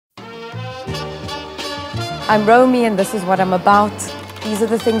I'm Romy and this is what I'm about. These are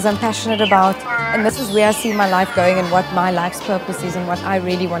the things I'm passionate about, and this is where I see my life going and what my life's purpose is and what I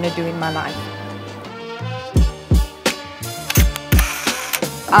really want to do in my life.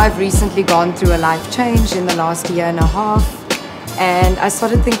 I've recently gone through a life change in the last year and a half, and I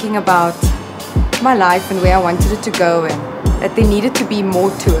started thinking about my life and where I wanted it to go and that there needed to be more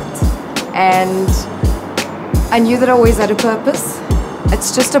to it. And I knew that I always had a purpose.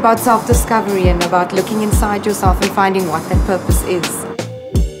 It's just about self-discovery and about looking inside yourself and finding what that purpose is.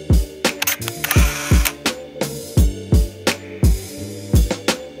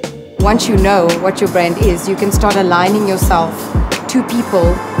 Once you know what your brand is, you can start aligning yourself to people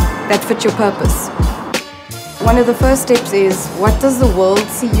that fit your purpose. One of the first steps is, what does the world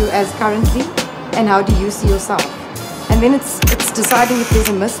see you as currently and how do you see yourself? And then it's deciding if there's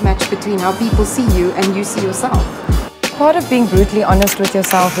a mismatch between how people see you and you see yourself. Part of being brutally honest with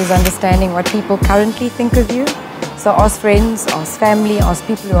yourself is understanding what people currently think of you. So ask friends, ask family, ask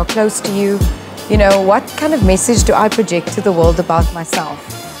people who are close to you. You know, what kind of message do I project to the world about myself?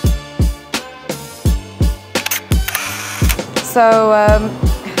 So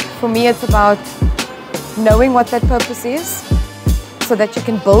for me, it's about knowing what that purpose is so that you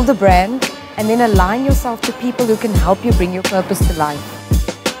can build a brand and then align yourself to people who can help you bring your purpose to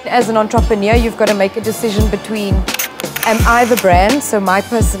life. As an entrepreneur, you've got to make a decision between, am I the brand, so my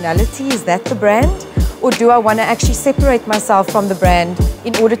personality, is that the brand? Or do I want to actually separate myself from the brand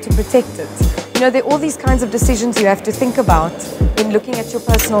in order to protect it? You know, there are all these kinds of decisions you have to think about when looking at your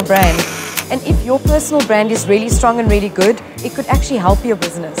personal brand. And if your personal brand is really strong and really good, it could actually help your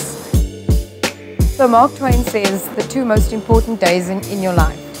business. So Mark Twain says the two most important days in your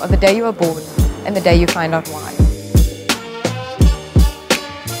life are the day you are born and the day you find out why.